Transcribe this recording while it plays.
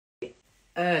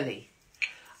early.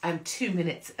 I'm 2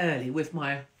 minutes early with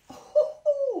my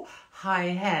high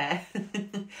hair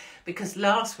because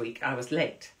last week I was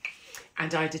late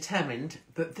and I determined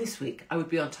that this week I would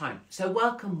be on time. So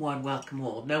welcome one, welcome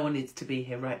all. No one needs to be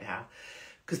here right now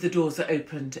because the doors are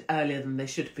opened earlier than they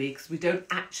should be because we don't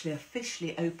actually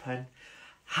officially open.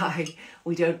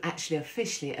 We don't actually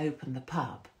officially open the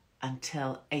pub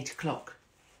until 8 o'clock.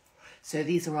 So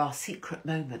these are our secret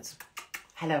moments.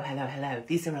 Hello, hello, hello.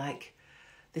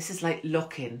 This is like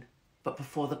lock-in, but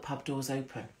before the pub doors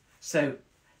open. So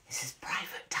this is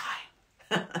private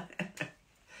time.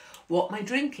 What am I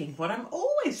drinking? What I'm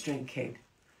always drinking.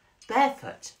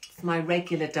 Barefoot. It's my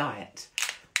regular diet.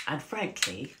 And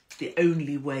frankly, the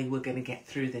only way we're going to get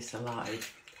through this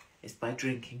alive is by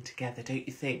drinking together, don't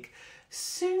you think?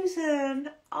 Susan,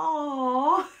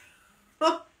 oh,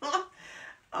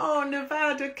 oh,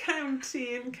 Nevada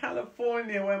County in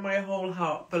California, where my whole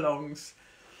heart belongs.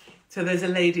 So there's a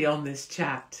lady on this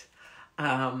chat,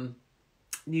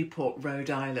 Newport, Rhode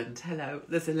Island. Hello,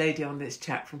 there's a lady on this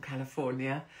chat from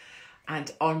California.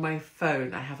 And on my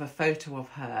phone, I have a photo of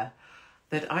her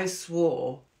that I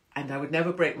swore, and I would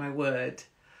never break my word,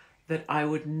 that I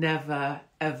would never,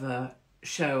 ever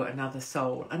show another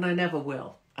soul. And I never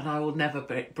will. And I will never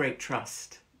break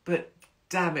trust. But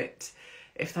damn it,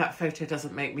 if that photo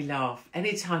doesn't make me laugh.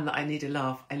 Anytime that I need a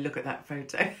laugh, I look at that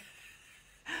photo.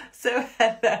 So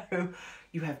hello,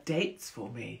 you have dates for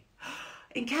me.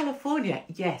 In California,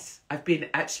 yes, a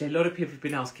lot of people have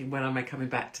been asking when am I coming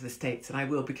back to the States, and I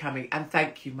will be coming. And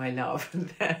thank you, my love,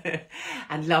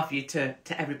 and love you to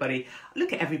everybody.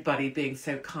 Look at everybody being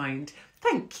so kind.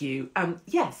 Thank you.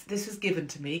 Yes, this was given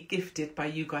to me, gifted by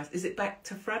you guys. Is it back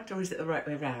to front or is it the right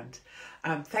way round?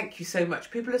 Thank you so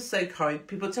much. People are so kind.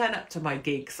 People turn up to my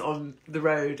gigs on the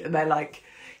road and they're like,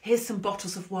 here's some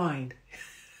bottles of wine.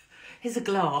 Here's a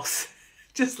glass.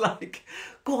 Just like,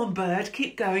 go on, bird,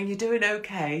 keep going, you're doing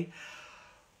okay.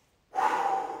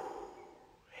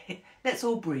 Let's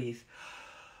all breathe.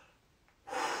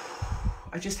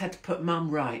 I just had to put Mum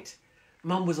right.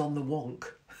 Mum was on the wonk.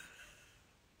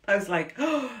 I was like,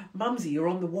 oh, Mumsy, you're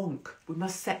on the wonk. We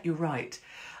must set you right.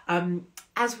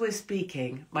 As we're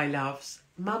speaking, my loves,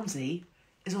 Mumsy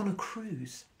is on a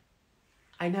cruise.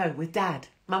 I know, with Dad.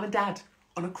 Mum and Dad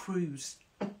on a cruise.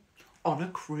 On a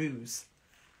cruise.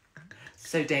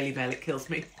 So Daily Mail, it kills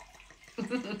me.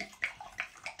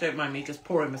 Don't mind me just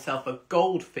pouring myself a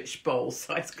goldfish bowl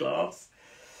size glass.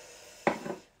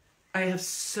 I have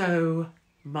so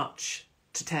much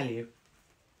to tell you,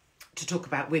 to talk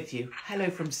about with you. Hello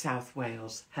from South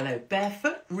Wales. Hello,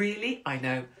 barefoot, really? I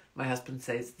know, my husband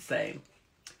says the same.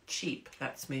 Cheap,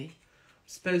 that's me. I'm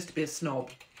supposed to be a snob,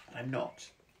 but I'm not.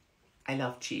 I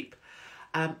love cheap.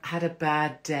 Had a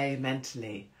bad day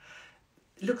mentally.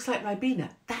 Looks like Ribena.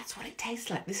 That's what it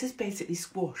tastes like. This is basically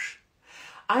squash.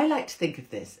 I like to think of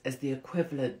this as the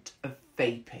equivalent of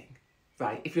vaping,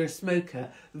 right? If you're a smoker,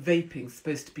 vaping's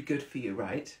supposed to be good for you,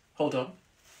 right? Hold on.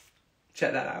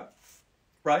 Check that out.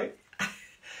 Right?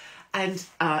 And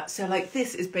so like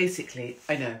this is basically,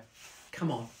 I know, come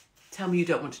on. Tell me you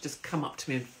don't want to just come up to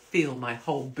me and feel my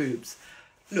whole boobs.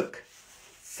 Look,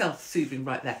 self-soothing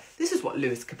right there. This is what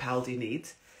Lewis Capaldi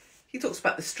needs. He talks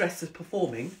about the stress of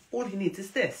performing. All he needs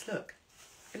is this. Look,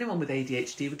 anyone with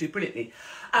ADHD would do brilliantly.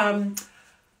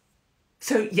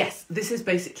 So yes, this is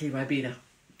basically Ribena.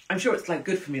 I'm sure it's like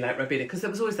good for me like Ribena, because there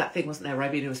was always that thing, wasn't there?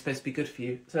 Ribena was supposed to be good for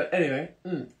you. So anyway.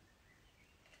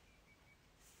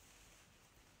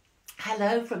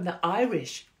 Hello from the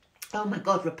Irish. Oh my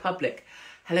God, Republic.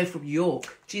 Hello from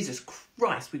York. Jesus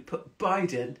Christ, we put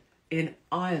Biden in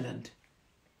Ireland.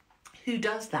 Who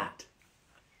does that?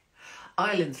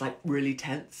 Ireland's like really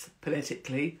tense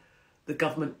politically. The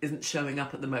government isn't showing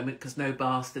up at the moment because no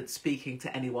bastard's speaking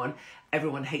to anyone.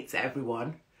 Everyone hates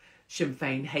everyone. Sinn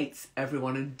Féin hates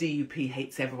everyone and DUP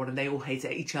hates everyone and they all hate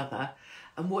each other.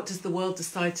 And what does the world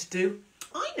decide to do?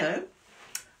 I know.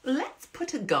 Let's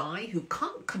put a guy who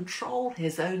can't control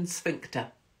his own sphincter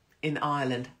in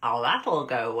Ireland. Oh, that'll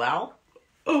go well.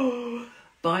 Oh,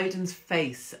 Biden's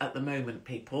face at the moment,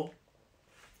 people.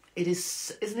 It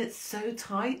is, isn't it so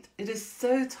tight? It is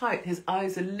so tight. His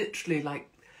eyes are literally like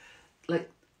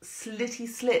slitty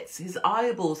slits. His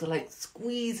eyeballs are like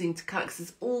squeezing to cut because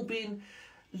it's all been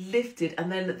lifted.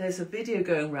 And then there's a video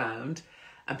going round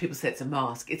and people say it's a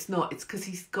mask. It's not. It's because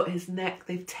he's got his neck.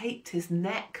 They've taped his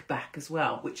neck back as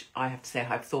well, which I have to say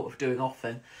I've thought of doing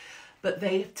often. But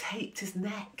they've taped his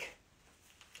neck.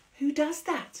 Who does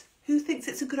that? Who thinks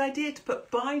it's a good idea to put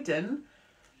Biden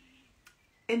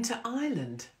into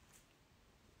Ireland?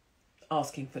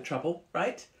 Asking for trouble,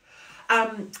 right?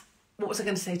 what was I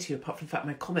going to say to you, apart from the fact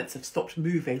my comments have stopped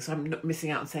moving, so I'm not missing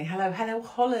out and saying hello, hello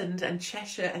Holland and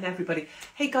Cheshire and everybody.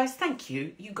 Hey guys, thank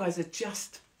you. You guys are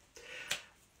just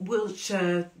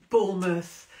Wiltshire,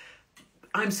 Bournemouth.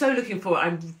 I'm so looking forward.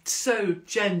 I'm so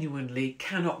genuinely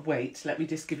cannot wait. Let me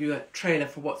just give you a trailer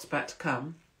for what's about to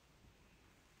come.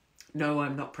 No,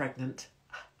 I'm not pregnant.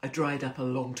 I dried up a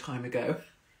long time ago.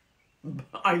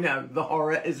 I know, the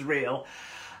horror is real.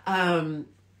 In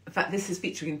fact, this is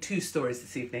featuring 2 stories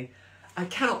this evening. I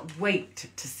cannot wait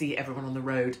to see everyone on the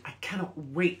road. I cannot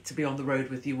wait to be on the road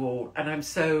with you all. And I'm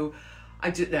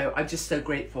just so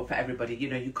grateful for everybody. You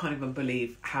know, you can't even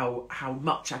believe how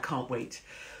much I can't wait.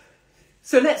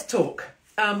 So let's talk.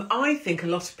 I think a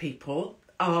lot of people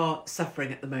are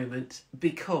suffering at the moment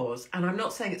because, and I'm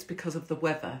not saying it's because of the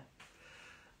weather,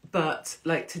 but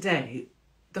like today,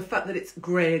 the fact that it's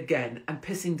grey again and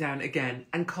pissing down again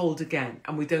and cold again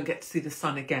and we don't get to see the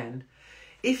sun again.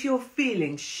 If you're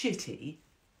feeling shitty,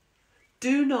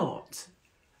 do not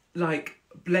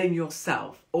blame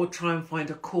yourself or try and find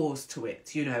a cause to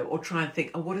it, you know, or try and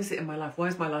think, oh, what is it in my life? Why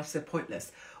is my life so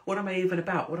pointless? What am I even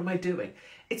about? What am I doing?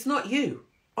 It's not you.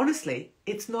 Honestly,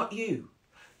 it's not you.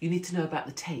 You need to know about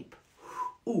the tape.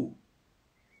 Ooh,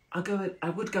 I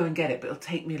would go and get it, but it'll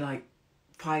take me like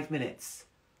 5 minutes.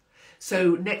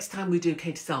 So next time we do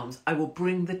Katie's Arms, I will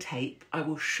bring the tape. I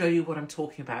will show you what I'm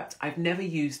talking about. I've never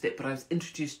used it, but I was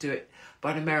introduced to it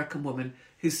by an American woman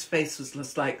whose face was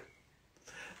just like,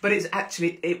 but it's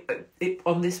actually, it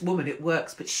on this woman, it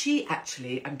works. But she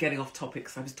actually, I'm getting off topic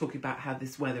because I was talking about how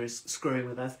this weather is screwing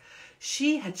with us.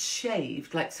 She had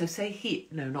shaved, so say here,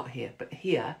 no, not here, but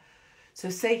here.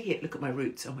 So say here, look at my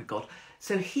roots, oh my God.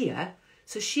 So here,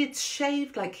 so she had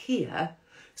shaved like here,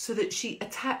 so that she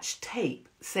attached tape,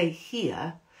 say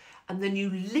here, and then you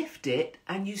lift it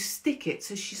and you stick it.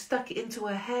 So she stuck it into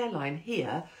her hairline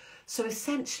here. So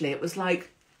essentially it was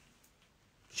like,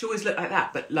 she always looked like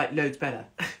that, but like loads better.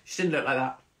 She didn't look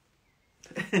like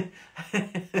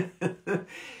that.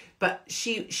 But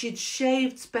she'd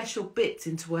shaved special bits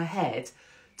into her head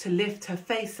to lift her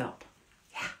face up.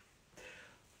 Yeah.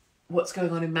 What's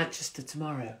going on in Manchester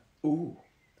tomorrow? Ooh,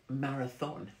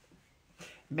 marathon.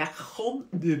 Marathon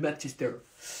de Manchester.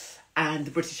 And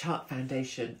the British Heart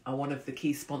Foundation are one of the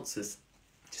key sponsors.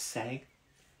 Just saying.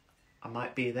 I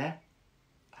might be there.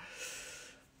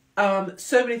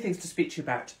 So many things to speak to you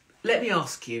about. Let me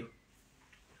ask you.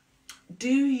 Do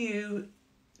you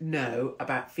know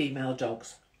about female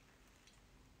dogs?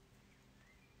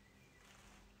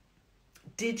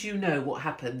 Did you know what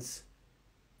happens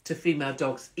to female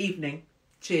dogs? Evening.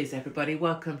 Cheers, everybody.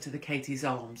 Welcome to the Katie's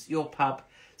Arms, your pub.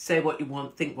 Say what you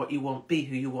want, think what you want, be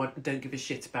who you want, and don't give a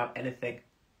shit about anything.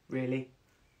 Really?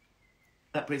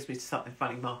 That brings me to something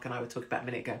funny Mark and I were talking about a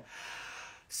minute ago.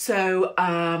 So,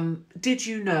 did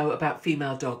you know about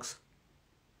female dogs?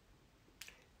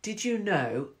 Did you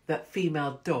know that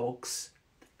female dogs...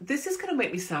 This is going to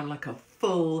make me sound like a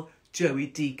full Joey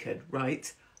Deacon,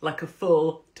 right? Like a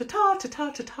full ta-ta,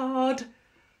 ta-ta, ta-ta.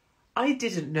 I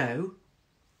didn't know.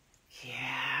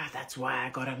 Yeah, that's why I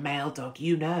got a male dog,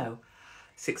 you know.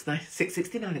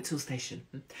 669 at Tool Station.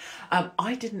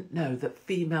 I didn't know that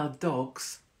female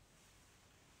dogs...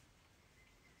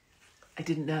 I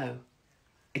didn't know.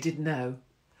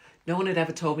 No one had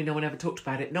ever told me, no one ever talked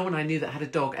about it. No one I knew that had a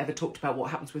dog ever talked about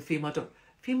what happens with female dogs.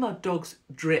 Female dogs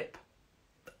drip.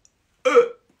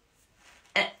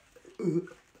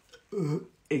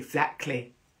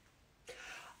 Exactly.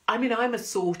 I mean, I'm a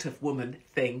sort of woman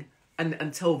thing. And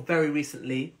until very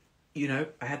recently, you know,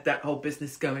 I had that whole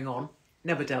business going on.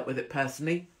 Never dealt with it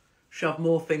personally. Shoved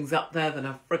more things up there than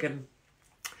a friggin'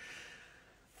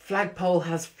 flagpole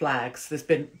has flags.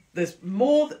 There's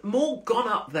more gone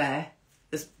up there.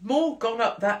 There's more gone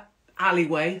up that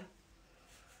alleyway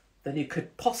than you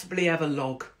could possibly ever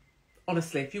log.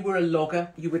 Honestly, if you were a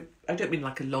logger, you would... I don't mean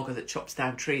like a logger that chops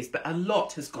down trees, but a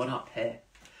lot has gone up here.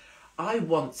 I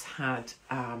once had...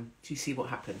 do you see what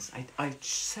happens? I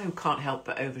so can't help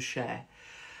but overshare.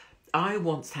 I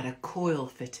once had a coil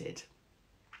fitted.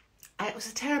 It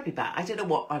was a terribly bad... I don't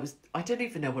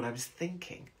even know what I was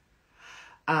thinking.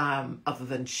 Other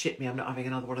than, shit me, I'm not having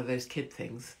another one of those kid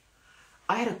things.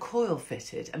 I had a coil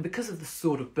fitted, and because of the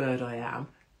sort of bird I am,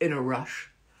 in a rush,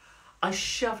 I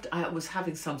was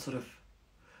having some sort of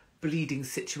bleeding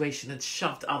situation and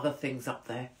shoved other things up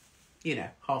there. You know,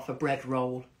 half a bread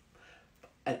roll,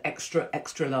 an extra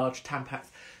large Tampax.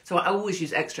 So I always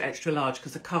use extra large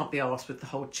because I can't be arsed with the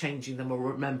whole changing them or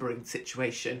remembering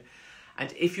situation.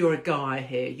 And if you're a guy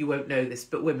here, you won't know this,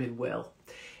 but women will.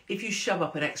 If you shove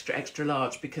up an extra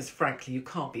large, because frankly, you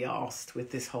can't be arsed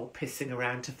with this whole pissing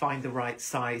around to find the right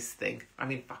size thing. I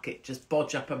mean, fuck it, just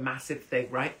bodge up a massive thing,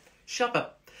 right? shove a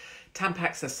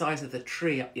Tampax the size of the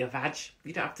tree up your vag.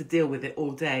 You don't have to deal with it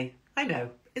all day. I know,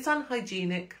 it's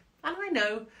unhygienic, and I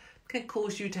know it can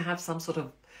cause you to have some sort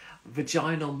of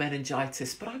vaginal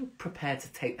meningitis, but I'm prepared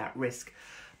to take that risk.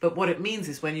 But what it means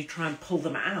is when you try and pull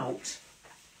them out,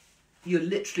 you're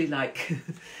literally like,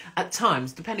 at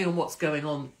times, depending on what's going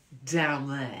on down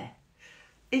there,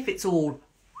 if it's all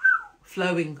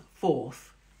flowing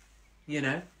forth, you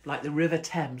know, like the River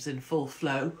Thames in full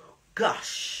flow,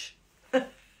 gush,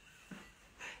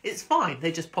 it's fine.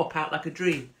 They just pop out like a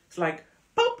dream. It's like,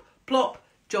 pop, plop,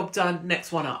 job done,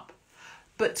 next one up.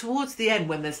 But towards the end,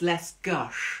 when there's less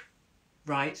gush,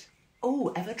 right?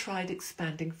 Oh, ever tried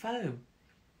expanding foam?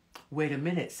 Wait a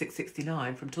minute,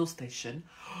 669 from Toolstation.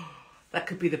 That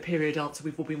could be the period answer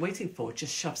we've all been waiting for.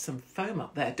 Just shove some foam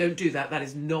up there. Don't do that. That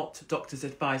is not doctor's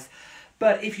advice.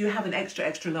 But if you have an extra,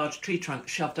 extra large tree trunk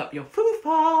shoved up your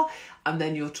foo-fa, and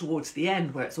then you're towards the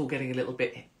end where it's all getting a little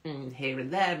bit here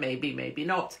and there, maybe, maybe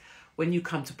not, when you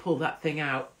come to pull that thing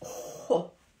out,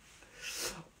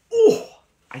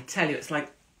 I tell you, it's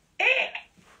like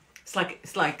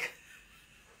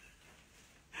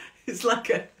if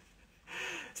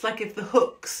the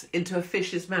hooks into a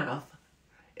fish's mouth,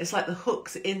 it's like the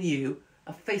hooks in you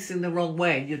are facing the wrong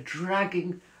way and you're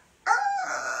dragging,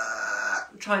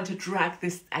 trying to drag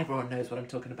this, everyone knows what I'm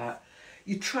talking about.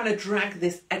 You're trying to drag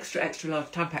this extra, extra large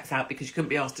Tampax out because you couldn't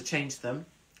be asked to change them,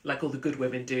 like all the good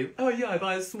women do. Oh yeah, I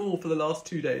buy a small for the last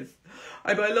 2 days.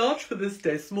 I buy large for this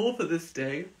day, small for this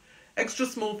day, extra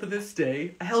small for this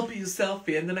day, a help you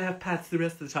selfie, and then I have pads the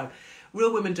rest of the time.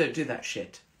 Real women don't do that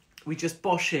shit. We just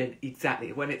bosh in,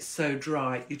 exactly, when it's so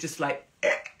dry. You just like,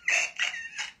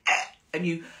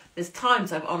 and there's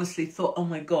times I've honestly thought, oh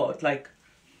my God, like,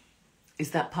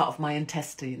 is that part of my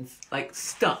intestines, like,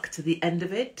 stuck to the end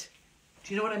of it?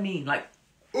 Do you know what I mean? Like,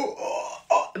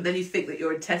 and then you think that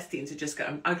your intestines are just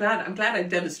going, I'm glad I'm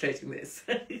demonstrating this.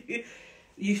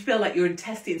 You feel like your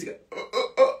intestines go,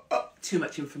 too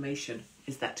much information.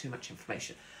 Is that too much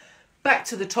information? Back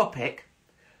to the topic.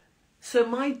 So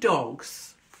my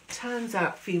dogs, turns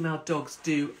out female dogs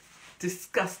do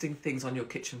disgusting things on your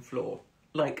kitchen floor.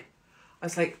 Like, I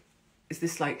was like, is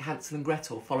this like Hansel and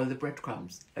Gretel, follow the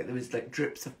breadcrumbs? Like there was like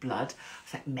drips of blood. I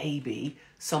was like, maybe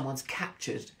someone's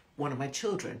captured one of my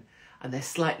children and they're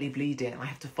slightly bleeding. I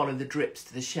have to follow the drips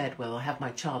to the shed where I'll have my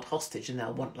child hostage and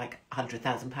they'll want like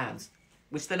 £100,000,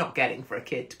 which they're not getting for a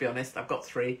kid, to be honest. I've got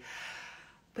 3.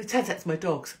 But it turns out it's my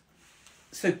dogs.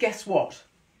 So guess what?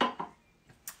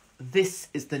 This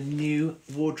is the new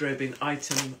wardrobing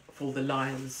item for the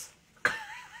lions.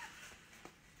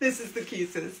 This is the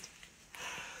cutest.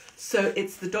 So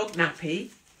it's the dog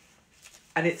nappy,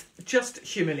 and it's just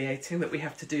humiliating that we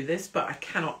have to do this, but I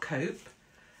cannot cope.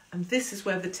 And this is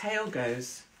where the tail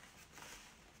goes.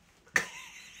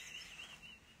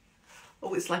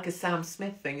 Oh, it's like a Sam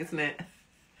Smith thing, isn't it?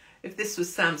 If this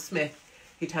was Sam Smith,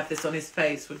 he'd have this on his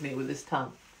face, wouldn't he, with his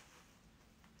tongue?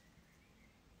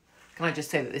 Can I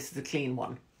just say that this is a clean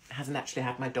one? It hasn't actually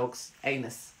had my dog's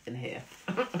anus in here.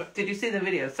 Did you see the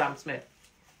video of Sam Smith?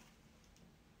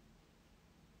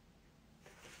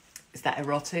 Is that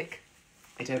erotic?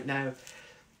 I don't know.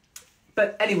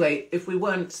 But anyway, if we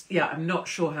weren't... Yeah, I'm not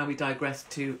sure how we digressed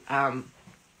to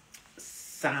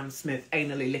Sam Smith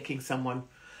anally licking someone.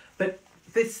 But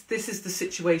this is the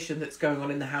situation that's going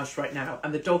on in the house right now.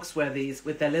 And the dogs wear these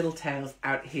with their little tails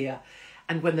out here.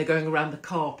 And when they're going around the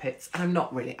carpets, and I'm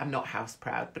not house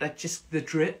proud, but the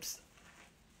drips.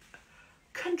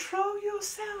 Control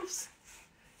yourselves.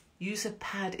 Use a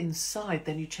pad inside,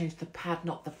 then you change the pad,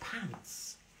 not the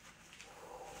pants.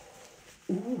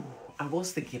 Ooh, I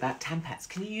was thinking about Tampax.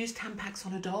 Can you use Tampax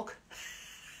on a dog?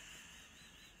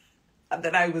 And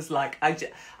then I was like, I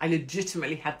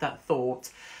legitimately had that thought.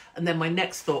 And then my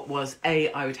next thought was, A,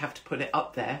 I would have to put it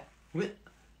up there.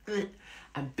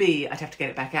 And B, I'd have to get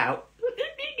it back out.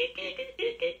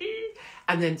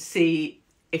 And then C,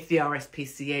 if the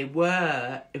RSPCA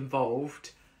were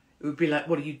involved, it would be like,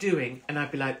 what are you doing? And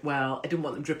I'd be like, well, I didn't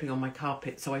want them dripping on my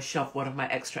carpet, so I shoved one of my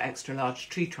extra, extra large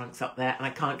tree trunks up there and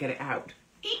I can't get it out.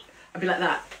 I'd be like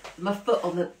that, my foot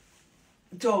on the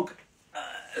dog,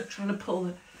 trying to pull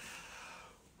it.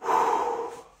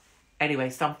 Anyway,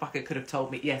 some fucker could have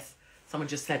told me, yes, someone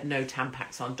just said no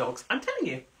Tampax on dogs. I'm telling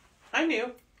you, I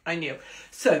knew.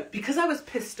 So, because I was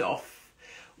pissed off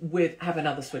with have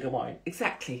another swig of wine,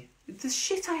 exactly, the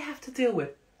shit I have to deal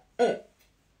with.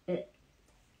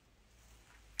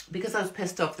 Because I was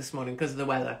pissed off this morning because of the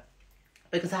weather,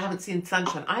 because I haven't seen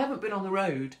sunshine. I haven't been on the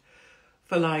road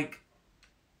for like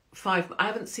I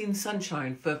haven't seen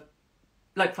sunshine for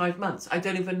like 5 months. I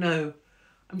don't even know.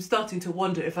 I'm starting to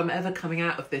wonder if I'm ever coming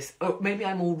out of this, or maybe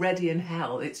I'm already in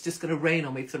hell. It's just going to rain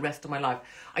on me for the rest of my life.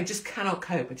 I just cannot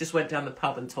cope. I just went down the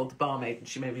pub and told the barmaid and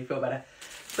she made me feel better.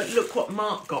 But look what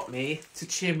Mark got me to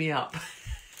cheer me up.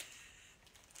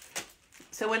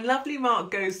 So when lovely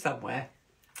Mark goes somewhere,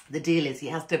 the deal is he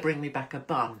has to bring me back a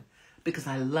bun because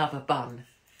I love a bun.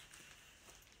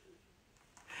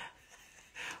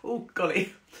 Oh,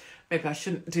 golly. Maybe I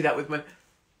shouldn't do that with my...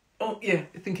 Oh, yeah,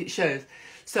 I think it shows.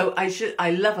 So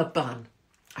I love a bun.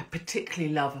 I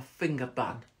particularly love a finger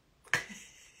bun.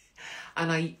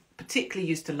 And I particularly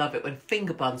used to love it when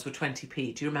finger buns were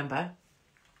 20p. Do you remember?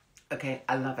 Okay,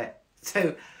 I love it.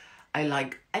 So I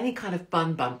like any kind of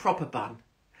bun, proper bun.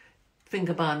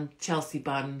 Finger bun, Chelsea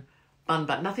bun, bun.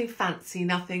 Nothing fancy,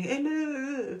 nothing...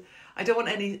 I don't want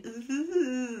any...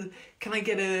 Can I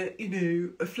get a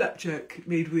flapjack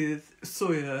made with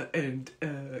soya and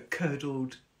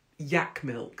curdled yak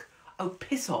milk? Oh,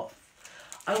 piss off.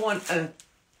 I want a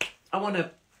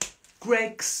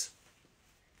Greg's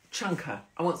chunker.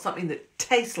 I want something that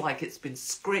tastes like it's been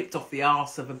scraped off the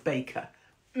arse of a baker.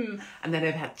 And then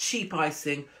they've had cheap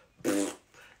icing.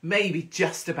 Maybe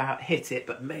just about hit it,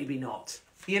 but maybe not.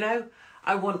 You know?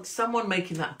 I want someone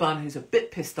making that bun who's a bit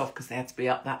pissed off because they had to be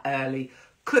up that early,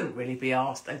 couldn't really be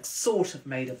asked, and sort of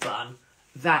made a bun.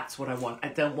 That's what I want. I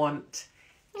don't want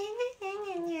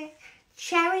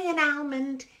cherry and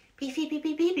almond for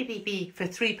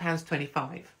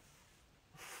 £3.25.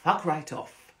 Fuck right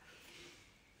off.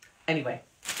 Anyway,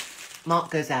 Mark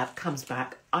goes out, comes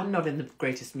back. I'm not in the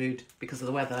greatest mood because of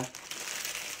the weather.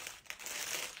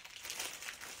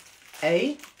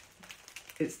 A,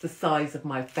 it's the size of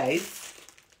my face.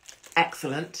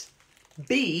 Excellent.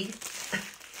 B,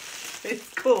 it's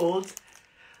called...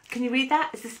 Can you read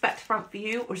that? Is this back to front for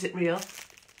you or is it real?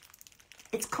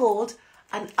 It's called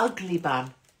an ugly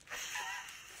bun.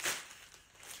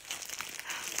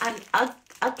 An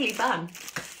ugly bun.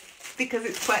 Because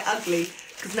it's quite ugly.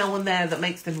 Because no one there that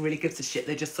makes them really gives a shit.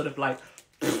 They just sort of like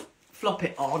flop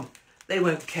it on. They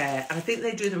won't care. And I think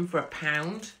they do them for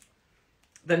 £1.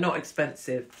 They're not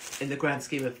expensive in the grand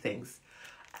scheme of things.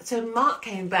 So Mark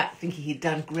came back thinking he'd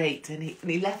done great and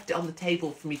he left it on the table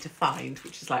for me to find,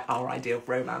 which is like our idea of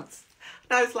romance.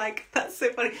 And I was like, that's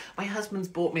so funny. My husband's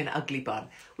bought me an ugly bun,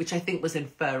 which I think was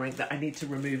inferring that I need to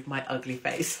remove my ugly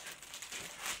face.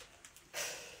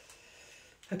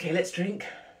 Okay, let's drink.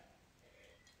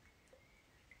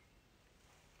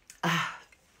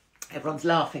 Everyone's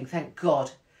laughing, thank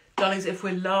God. Darlings, if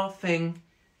we're laughing,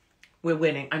 we're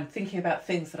winning. I'm thinking about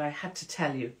things that I had to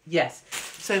tell you. Yes.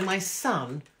 So my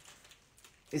son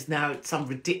is now at some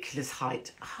ridiculous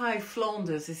height. Hi,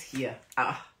 Flanders is here.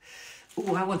 Oh,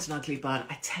 I want an ugly bun.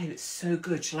 I tell you, it's so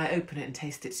good. Shall I open it and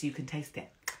taste it so you can taste it?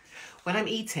 When I'm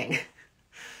eating,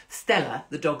 Stella,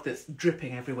 the dog that's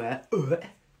dripping everywhere,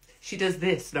 she does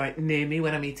this right near me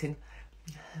when I'm eating.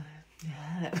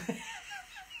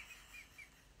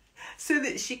 So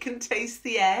that she can taste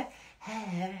the air.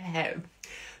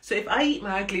 So if I eat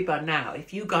my ugly bun now,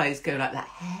 if you guys go like that,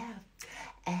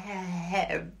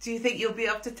 do you think you'll be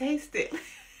able to taste it?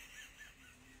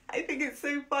 I think it's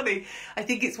so funny. I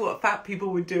think it's what fat people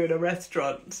would do in a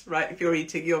restaurant, right? If you're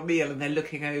eating your meal and they're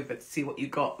looking over to see what you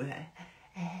got there.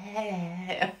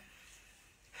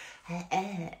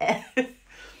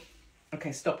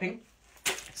 Okay, stopping.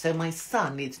 So my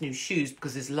son needs new shoes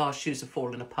because his last shoes have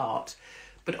fallen apart.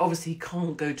 But obviously he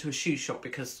can't go to a shoe shop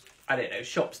because, I don't know,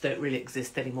 shops don't really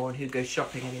exist anymore and who goes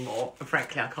shopping anymore? And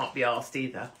frankly, I can't be asked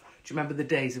either. Do you remember the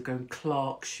days of going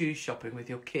Clark shoe shopping with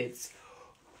your kids?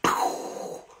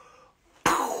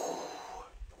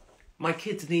 My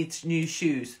kids need new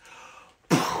shoes.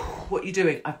 What are you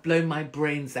doing? I've blown my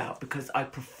brains out because I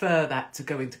prefer that to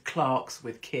going to Clark's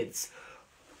with kids.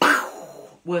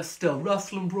 Worse still,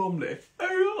 Russell and Bromley.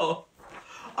 Oh, yeah.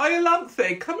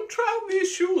 Iolanthe, come and try on these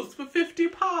shoes for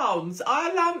 £50.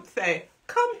 Iolanthe,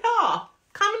 come here.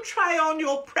 Come and try on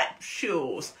your prep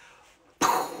shoes. Do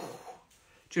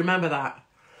you remember that?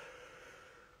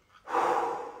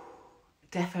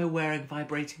 Defo wearing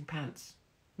vibrating pants.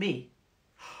 Me?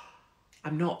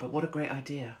 I'm not, but what a great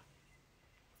idea.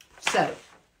 So,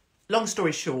 long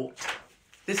story short,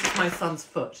 this is my son's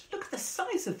foot. Look at the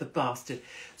size of the bastard.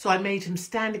 So I made him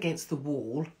stand against the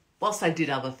wall. Whilst I did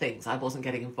other things, I wasn't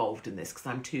getting involved in this because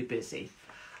I'm too busy.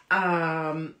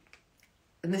 And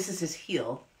this is his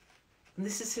heel. And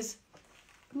this is his...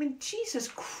 I mean, Jesus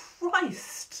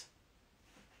Christ.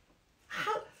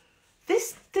 How...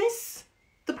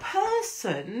 The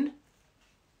person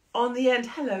on the end...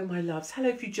 Hello, my loves. Hello,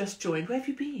 if you just joined. Where have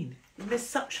you been? You missed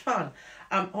such fun.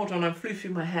 Hold on, I'm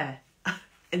floofing my hair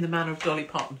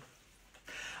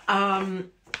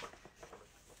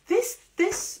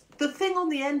The thing on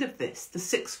the end of this, the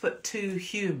 6'2"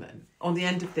 human on the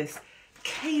end of this,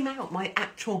 came out my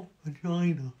actual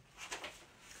vagina.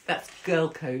 That's girl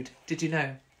code. Did you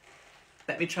know?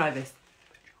 Let me try this.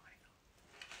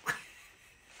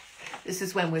 This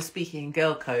is when we're speaking in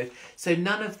girl code. So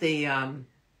none of the,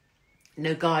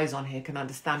 no guys on here can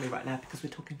understand me right now because we're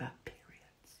talking about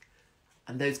periods.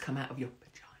 And those come out of your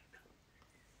vagina.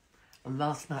 And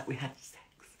last night we had sex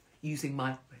using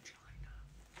my vagina.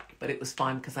 But it was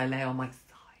fine because I lay on my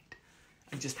side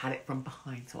and just had it from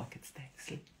behind so I could stay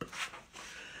asleep.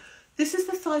 This is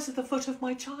the size of the foot of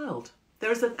my child.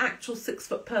 There is an actual 6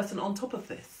 foot person on top of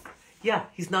this. Yeah,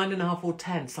 he's 9.5 or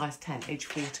 10, size 10, age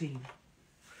 14.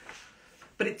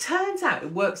 But it turns out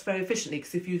it works very efficiently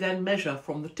because if you then measure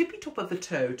from the tippy top of the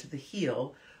toe to the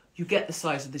heel, you get the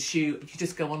size of the shoe and you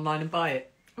just go online and buy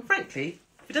it. And frankly,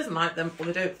 if he doesn't like them or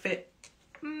they don't fit,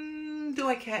 do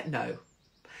I care? No.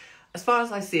 As far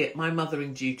as I see it, my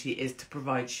mothering duty is to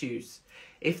provide shoes.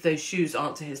 If those shoes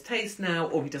aren't to his taste now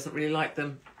or he doesn't really like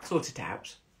them, sort it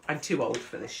out. I'm too old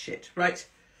for this shit, right?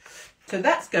 So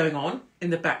that's going on in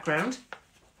the background.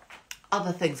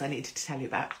 Other things I needed to tell you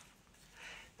about.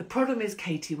 The problem is,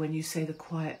 Katie, when you say the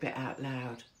quiet bit out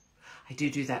loud. I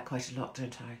do that quite a lot,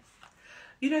 don't I?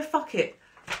 You know, fuck it.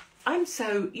 I'm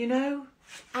so, you know,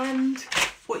 and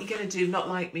what are you going to do? Not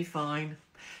like me? Fine.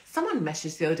 Someone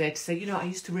messaged the other day to say, you know, I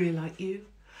used to really like you.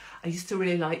 I used to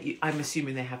really like you. I'm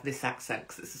assuming they have this accent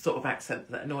because it's the sort of accent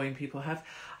that annoying people have.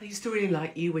 I used to really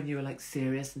like you when you were like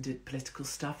serious and did political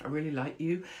stuff. I really like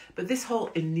you. But this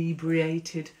whole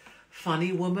inebriated,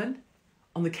 funny woman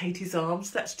on the Katie's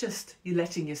Arms, that's just you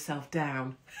letting yourself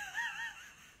down.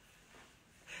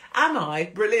 Am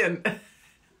I? Brilliant.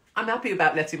 I'm happy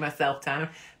about letting myself down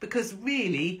because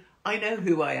really I know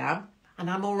who I am and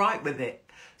I'm all right with it.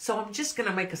 So I'm just going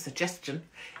to make a suggestion.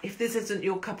 If this isn't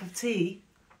your cup of tea,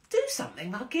 do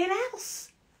something fucking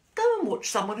else. Go and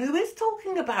watch someone who is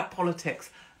talking about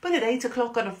politics. But at 8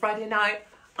 o'clock on a Friday night,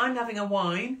 I'm having a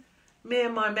wine. Me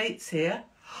and my mates here.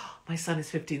 My son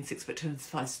is 15, 6'2" and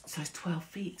size 12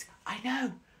 feet. I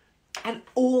know. And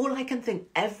all I can think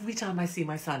every time I see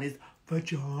my son is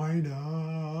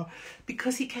vagina.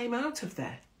 Because he came out of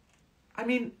there. I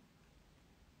mean,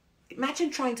 imagine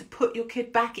trying to put your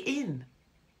kid back in.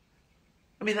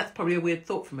 I mean, that's probably a weird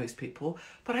thought for most people,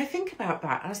 but I think about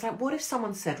that. And I was like, what if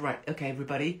someone said, right, okay,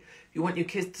 everybody, if you want your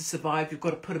kids to survive, you've got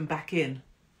to put them back in.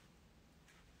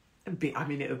 It would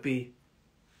be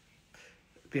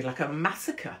like a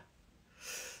massacre.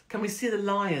 Can we see the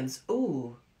lions?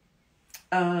 Ooh.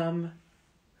 Well,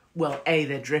 A,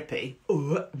 they're drippy.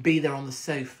 Ooh. B, they're on the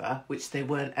sofa, which they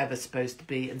weren't ever supposed to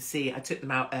be. And C, I took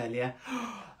them out earlier.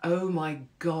 Oh my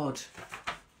God.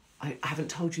 I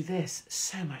haven't told you this.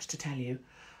 So much to tell you.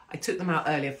 I took them out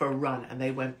earlier for a run and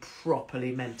they went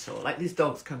properly mental. Like these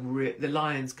dogs the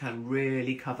lions can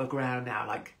really cover ground now.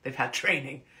 Like they've had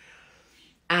training.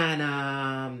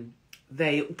 And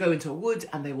they go into a wood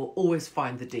and they will always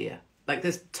find the deer. Like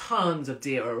there's tons of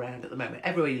deer around at the moment.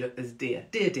 Everywhere you look, there's deer.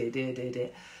 Deer.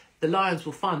 The lions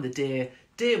will find the deer.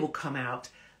 Deer will come out.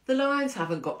 The lions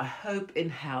haven't got a hope in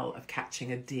hell of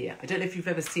catching a deer. I don't know if you've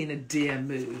ever seen a deer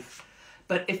move.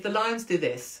 But if the lions do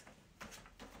this,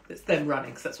 it's them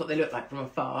running, because that's what they look like from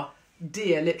afar.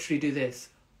 Deer literally do this.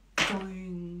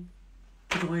 Boing,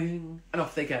 boing, and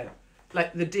off they go.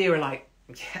 Like, the deer are like,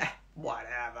 yeah,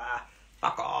 whatever,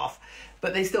 fuck off.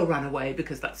 But they still run away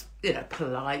because that's, you know,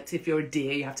 polite. If you're a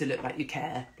deer, you have to look like you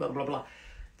care, blah, blah, blah.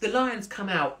 The lions come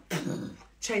out,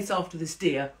 chase after this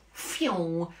deer,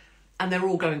 and they're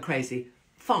all going crazy.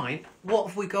 Fine. What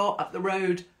have we got up the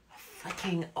road? A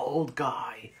fucking old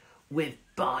guy with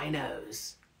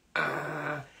binos.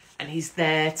 And he's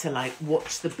there to like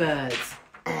watch the birds.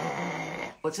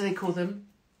 What do they call them?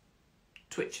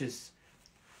 Twitchers.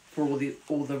 For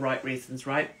all the right reasons,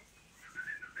 right?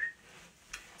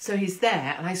 So he's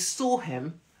there and I saw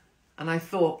him and I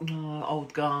thought, oh,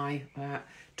 old guy,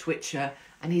 twitcher.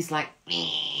 And he's like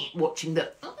watching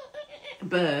the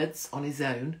birds on his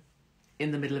own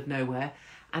in the middle of nowhere.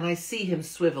 And I see him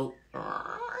swivel.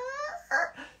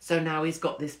 So now he's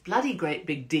got this bloody great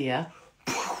big deer.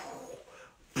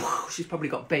 She's probably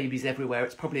got babies everywhere.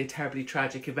 It's probably a terribly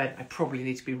tragic event. I probably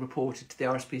need to be reported to the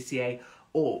RSPCA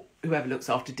or whoever looks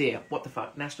after deer. What the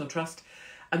fuck? National Trust?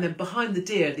 And then behind the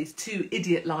deer, these two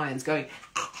idiot lions going,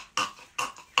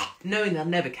 knowing they'll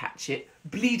never catch it,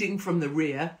 bleeding from the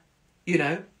rear, you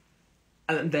know.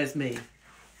 And there's me.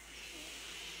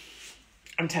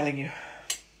 I'm telling you.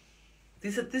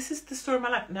 This is the story of my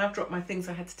life. Now I've dropped my things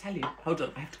I had to tell you. Hold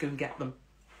on, I have to go and get them.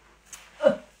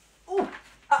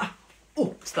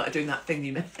 Started doing that thing,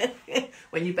 you know,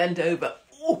 when you bend over.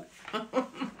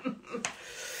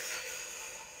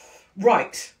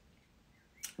 Right.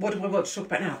 What do I want to talk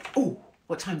about now? Oh,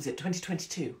 what time is it?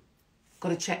 2022. Got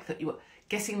to check that you were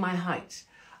guessing my height.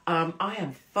 I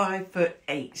am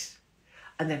 5'8",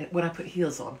 and then when I put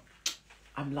heels on,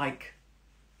 I'm like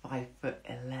 5'11".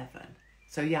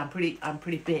 So yeah, I'm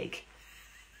pretty big.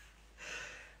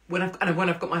 When I've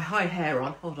got my high hair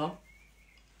on, hold on,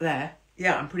 there.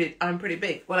 Yeah, I'm pretty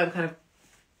big. Well, I'm kind of,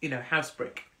 you know, house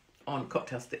brick on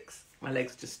cocktail sticks. My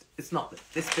legs just, it's not,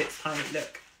 this bit's tiny,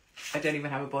 look. I don't even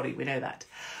have a body, we know that.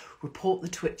 Report the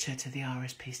Twitcher to the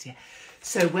RSPCA.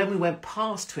 So when we went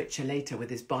past Twitcher later with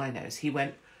his binos, he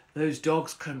went, those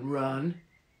dogs can run.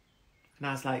 And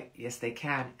I was like, yes, they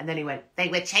can. And then he went, they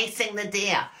were chasing the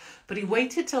deer. But he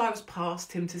waited till I was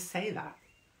past him to say that.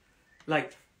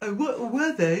 Like, oh, what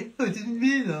were they? I didn't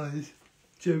realise.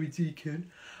 Joey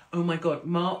Deacon. Oh my God,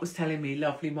 Mark was telling me,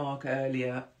 lovely Mark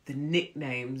earlier, the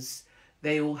nicknames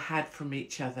they all had from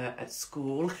each other at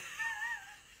school.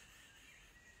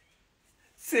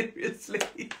 Seriously.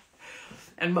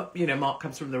 And, you know, Mark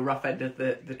comes from the rough end of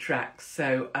the tracks.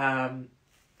 So I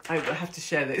have to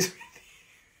share this with you.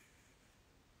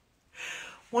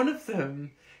 One of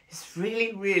them is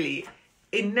really, really,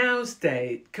 in now's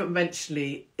day,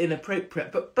 conventionally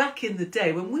inappropriate. But back in the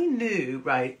day when we knew,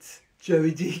 right,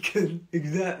 Joey Deacon,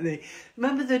 exactly.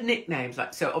 Remember the nicknames?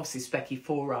 Like, so obviously Specky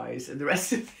Four Eyes and the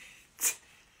rest of it.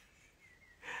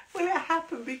 Well, it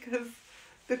happened because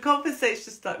the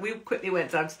conversation started. We quickly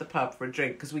went down to the pub for a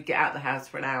drink because we get out of the house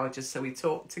for an hour just so we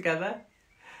talk together.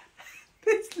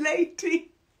 This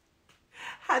lady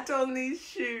had on these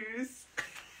shoes.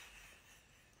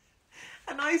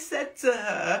 And I said to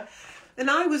her, and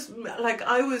I was,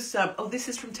 oh, this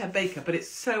is from Ted Baker, but it's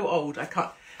so old, I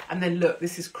can't. And then look,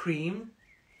 this is cream.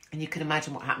 And you can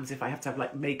imagine what happens if I have to have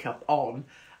like makeup on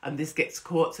and this gets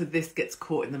caught. So this gets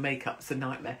caught in the makeup. It's a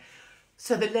nightmare.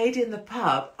 So the lady in the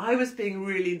pub, I was being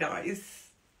really nice.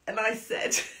 And I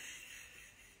said,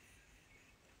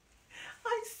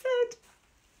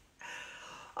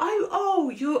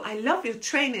 I love your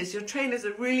trainers. Your trainers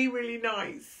are really, really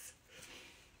nice.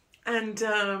 And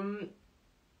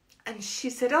she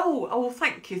said, oh,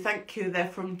 thank you. They're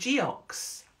from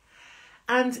Geox.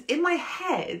 And in my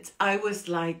head, I was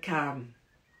like, well,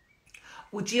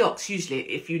 Geox,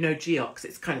 usually, if you know Geox,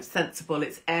 it's kind of sensible.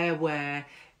 It's airwear,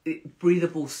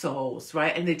 breathable soles,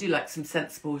 right? And they do like some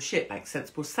sensible shit, like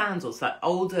sensible sandals, like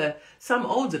some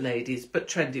older ladies, but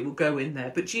trendy, will go in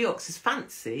there. But Geox is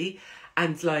fancy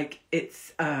and like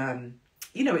it's,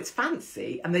 you know, it's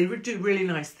fancy and they do really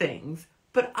nice things.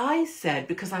 But I said,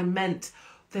 because I meant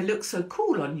they look so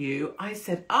cool on you, I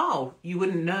said, oh, you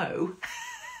wouldn't know.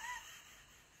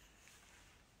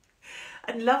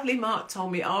 And lovely Mark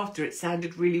told me after it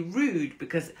sounded really rude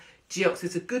because Geox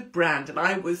is a good brand. And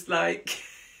I was like,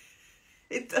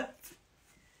 it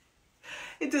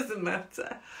doesn't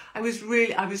matter. I was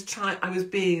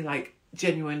being like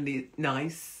genuinely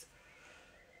nice.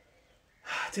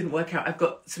 Didn't work out. I've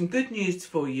got some good news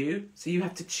for you. So you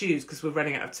have to choose because we're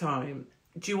running out of time.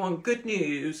 Do you want good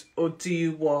news or do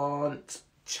you want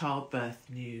childbirth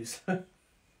news? Or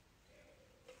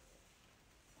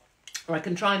I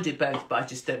can try and do both, but I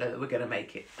just don't know that we're going to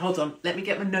make it. Hold on, let me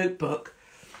get my notebook.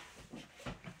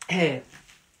 Here.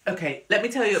 Okay, let me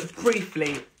tell you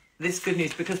briefly this good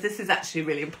news because this is actually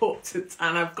really important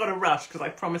and I've got to rush because I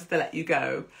promised to let you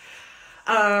go.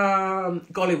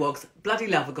 Gollywogs, bloody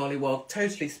love a gollywog,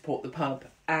 totally support the pub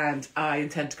and I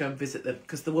intend to go and visit them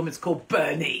because the woman's called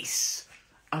Bernice.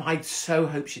 And I so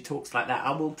hope she talks like that.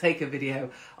 I will take a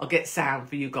video. I'll get sound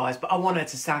for you guys, but I want her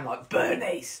to sound like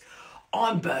Bernice.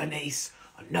 I'm Bernice.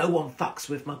 And no one fucks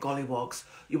with my gollywogs.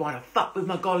 You want to fuck with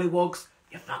my gollywogs?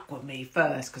 You fuck with me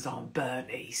first because I'm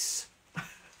Bernice.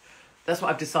 That's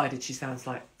what I've decided she sounds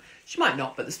like. She might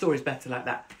not, but the story's better like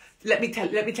that. Let me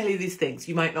tell you these things.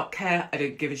 You might not care. I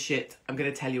don't give a shit. I'm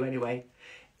going to tell you anyway.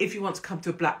 If you want to come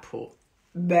to Blackpool,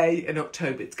 May and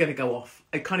October, it's going to go off.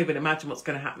 I can't even imagine what's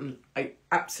going to happen. I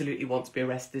absolutely want to be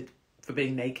arrested for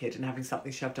being naked and having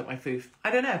something shoved up my foof.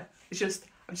 I don't know. I've just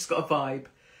got a vibe.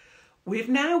 We've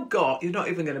now got, you're not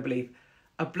even going to believe,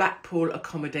 a Blackpool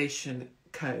accommodation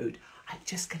code. I'm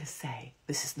just going to say,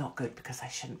 this is not good because I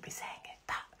shouldn't be saying it,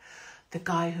 but the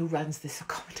guy who runs this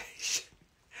accommodation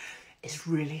is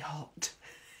really hot.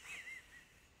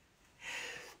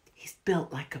 He's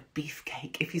built like a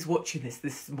beefcake. If he's watching this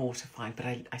is mortifying, but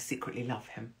I secretly love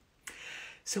him.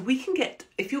 So we can get,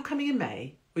 if you're coming in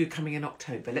May or you're coming in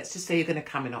October, let's just say you're going to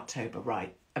come in October,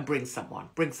 right? And bring someone.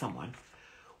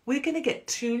 We're going to get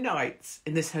 2 nights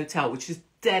in this hotel, which is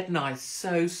dead nice,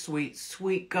 so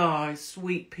sweet guys,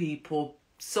 sweet people,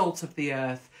 salt of the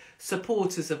earth,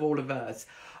 supporters of all of us.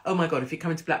 Oh my God, if you're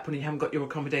coming to Blackpool and you haven't got your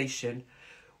accommodation,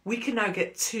 we can now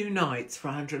get 2 nights for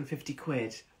 150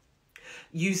 quid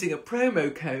using a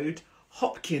promo code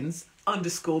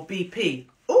Hopkins_BP.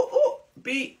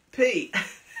 BP.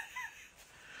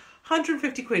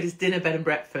 150 quid is dinner, bed and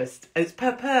breakfast. It's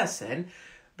per person,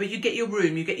 but you get your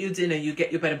room, you get your dinner, you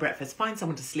get your bed and breakfast. Find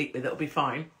someone to sleep with, it'll be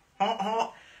fine.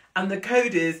 And the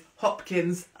code is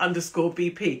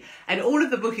Hopkins_BP. And all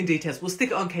of the booking details, we'll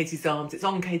stick it on Katie's Arms. It's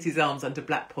on Katie's Arms under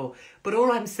Blackpool. But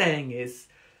all I'm saying is,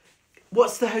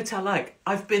 what's the hotel like?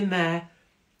 I've been there.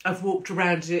 I've walked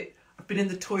around it. I've been in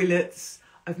the toilets.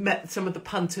 I've met some of the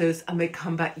punters and they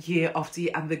come back year after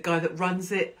year. And the guy that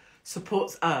runs it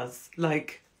supports us.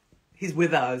 Like, he's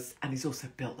with us. And he's also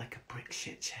built like a brick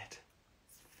shit shed.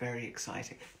 Very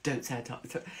exciting. Don't say it up.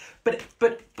 But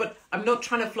I'm not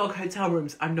trying to flog hotel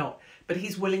rooms. I'm not. But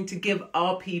he's willing to give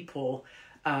our people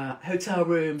hotel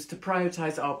rooms, to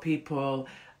prioritise our people,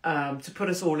 to put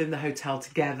us all in the hotel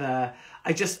together.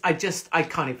 I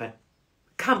can't even.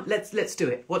 Come, let's do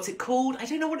it. What's it called? I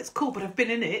don't know what it's called, but I've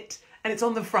been in it and it's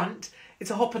on the front.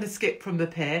 It's a hop and a skip from the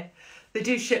pier. They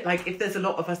do shit like if there's a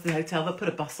lot of us in the hotel, they'll put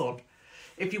a bus on.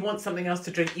 If you want something else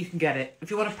to drink, you can get it.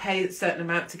 If you want to pay a certain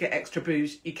amount to get extra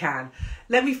booze, you can.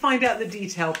 Let me find out the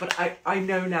detail, but I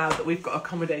know now that we've got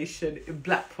accommodation in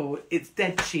Blackpool. It's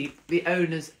dead cheap. The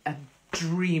owner's a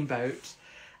dreamboat.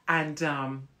 And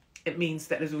it means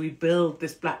that as we build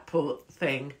this Blackpool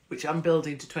thing, which I'm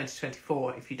building to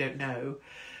 2024, if you don't know,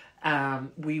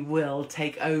 we will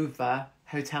take over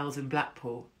hotels in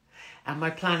Blackpool. And my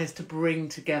plan is to bring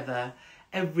together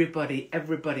everybody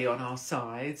on our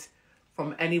side,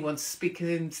 from anyone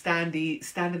speaking, stand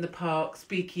in the park,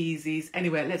 speakeasies,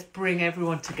 anywhere. Let's bring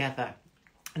everyone together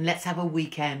and let's have a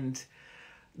weekend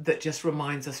that just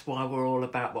reminds us why we're all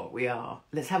about what we are.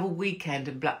 Let's have a weekend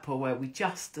in Blackpool where we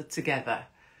just are together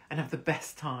and have the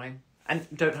best time and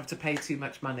don't have to pay too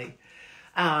much money.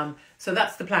 So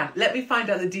that's the plan. Let me find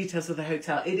out the details of the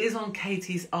hotel. It is on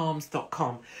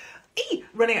katiesarms.com.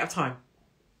 Running out of time.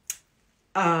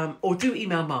 Or do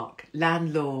email Mark,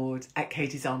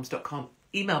 landlord@katiesarms.com.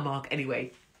 Email Mark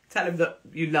anyway. Tell him that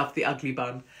you love the ugly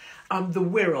bun. The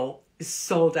Wirral is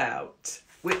sold out,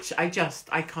 which I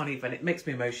can't even. It makes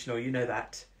me emotional, you know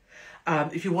that.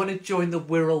 If you want to join the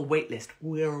Wirral waitlist,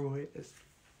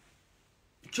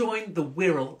 join the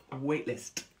Wirral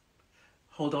waitlist.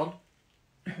 Hold on.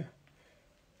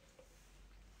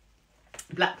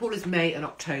 Blackpool is May and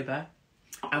October,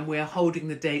 and we're holding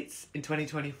the dates in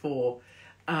 2024.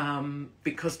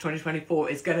 Because 2024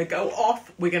 is going to go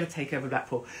off. We're going to take over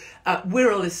Blackpool.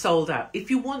 Wirral is sold out. If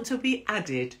you want to be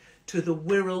added to the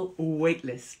Wirral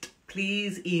waitlist,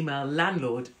 please email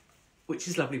landlord, which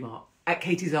is lovely Mark, at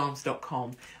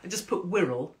katiesarms.com, and just put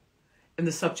Wirral in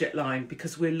the subject line,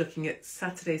 because we're looking at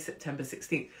Saturday, September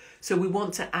 16th. So we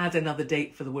want to add another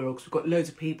date for the Wirral because we've got loads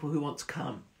of people who want to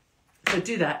come. So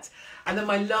do that. And then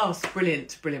my last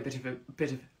brilliant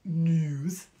bit of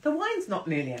news. The wine's not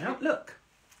nearly out. Look.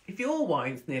 If your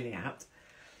wine's nearly out,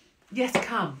 yes,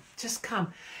 come. Just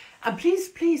come. And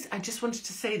please, I just wanted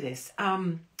to say this.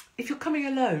 If you're coming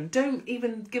alone, don't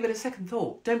even give it a second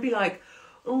thought. Don't be like,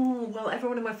 oh, well,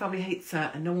 everyone in my family hates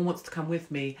her and no one wants to come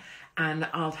with me and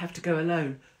I'll have to go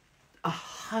alone.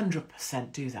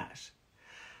 100% do that.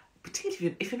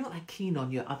 Particularly if you're not that keen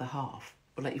on your other half,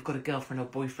 or like you've got a girlfriend or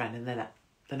boyfriend and they're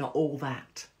not all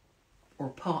that, or a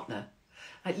partner.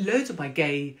 Like loads of my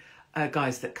gay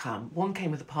guys that come. One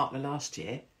came with a partner last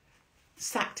year,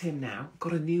 sacked him now,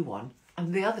 got a new one,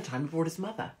 and the other time he brought his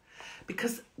mother.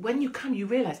 Because when you come, you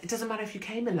realise it doesn't matter if you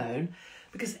came alone,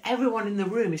 because everyone in the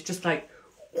room is just like,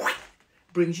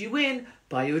 brings you in,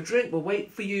 buy you a drink, we'll wait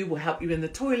for you, we'll help you in the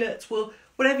toilets, we'll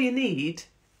whatever you need.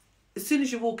 As soon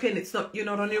as you walk in, you're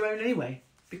not on your own anyway,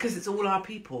 because it's all our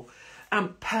people.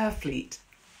 Purfleet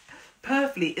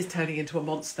is turning into a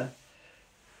monster.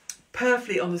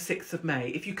 Purfleet on the 6th of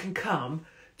May. If you can come,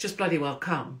 just bloody well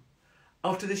come.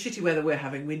 After the shitty weather we're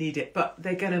having, we need it. But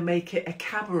they're going to make it a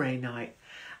cabaret night.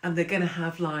 And they're going to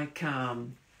have like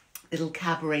little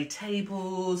cabaret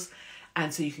tables.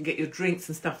 And so you can get your drinks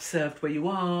and stuff served where you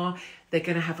are. They're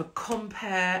going to have a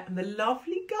compere. And the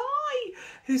lovely guy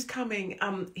who's coming,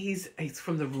 he's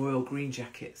from the Royal Green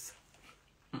Jackets.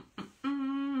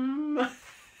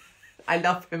 I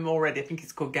love him already. I think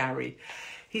he's called Gary.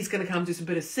 He's going to come do some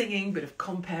bit of singing, bit of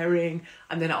comparing,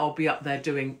 and then I'll be up there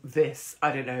doing this.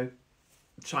 I don't know,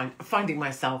 finding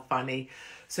myself funny.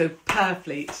 So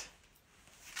Purfleet.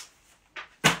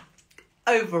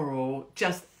 Overall,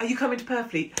 are you coming to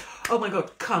Purfleet? Oh my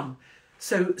God, come.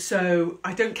 So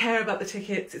I don't care about the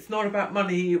tickets. It's not about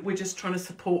money. We're just trying to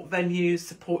support venues,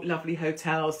 support lovely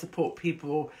hotels, support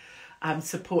people,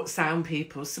 support sound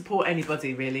people, support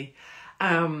anybody really.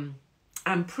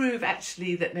 and prove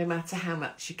actually that no matter how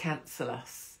much you cancel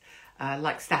us,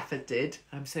 like Stafford did,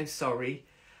 I'm so sorry,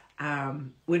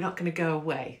 we're not going to go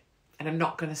away, and I'm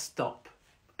not going to stop.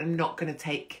 I'm not going to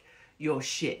take your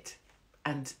shit,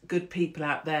 and good people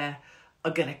out there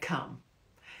are going to come,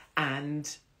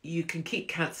 and you can keep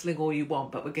cancelling all you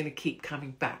want, but we're going to keep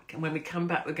coming back. And when we come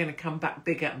back, we're going to come back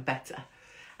bigger and better.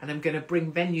 And I'm going to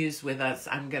bring venues with us.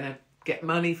 I'm going to get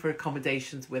money for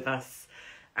accommodations with us.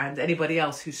 And anybody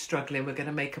else who's struggling, we're going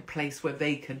to make a place where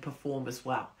they can perform as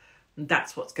well. And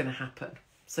that's what's going to happen.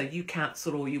 So you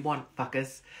cancel all you want,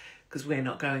 fuckers, because we're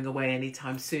not going away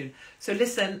anytime soon. So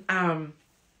listen, I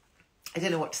don't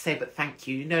know what to say, but thank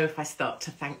you. You know, if I start to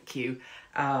thank you,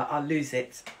 I'll lose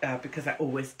it because I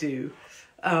always do.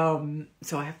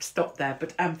 So I have to stop there.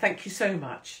 But thank you so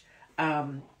much.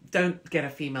 Don't get a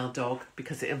female dog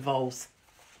because it involves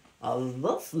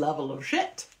this level of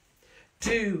shit.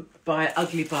 Do buy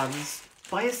ugly buns.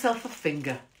 Buy yourself a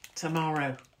finger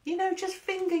tomorrow. You know, just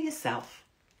finger yourself.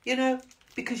 You know,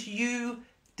 because you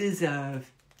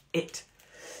deserve it.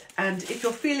 And if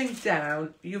you're feeling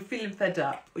down, you're feeling fed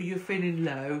up, or you're feeling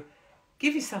low,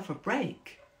 give yourself a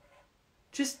break.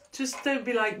 Just don't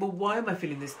be like, well, why am I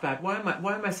feeling this bad? Why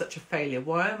am I such a failure?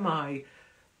 Why am I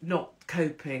not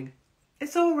coping?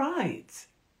 It's all right.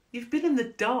 You've been in the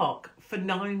dark for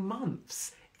 9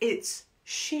 months. It's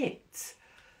shit.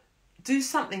 Do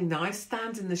something nice.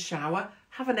 Stand in the shower.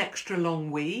 Have an extra long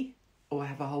wee. Or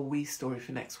have a whole wee story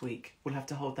for next week. We'll have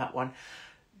to hold that one.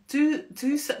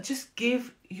 Just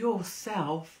give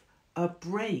yourself a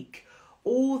break.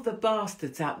 All the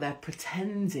bastards out there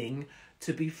pretending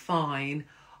to be fine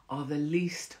are the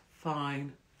least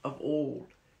fine of all.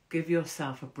 Give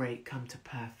yourself a break. Come to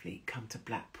Purfleet, come to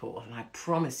Blackpool, and I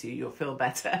promise you, you'll feel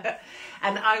better.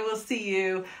 And I will see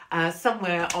you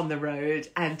somewhere on the road.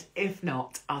 And if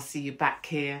not, I'll see you back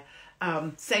here,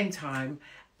 same time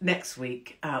next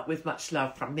week, with much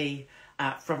love from me,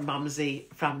 from Mumsy,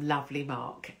 from Lovely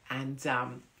Mark, and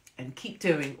keep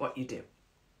doing what you do.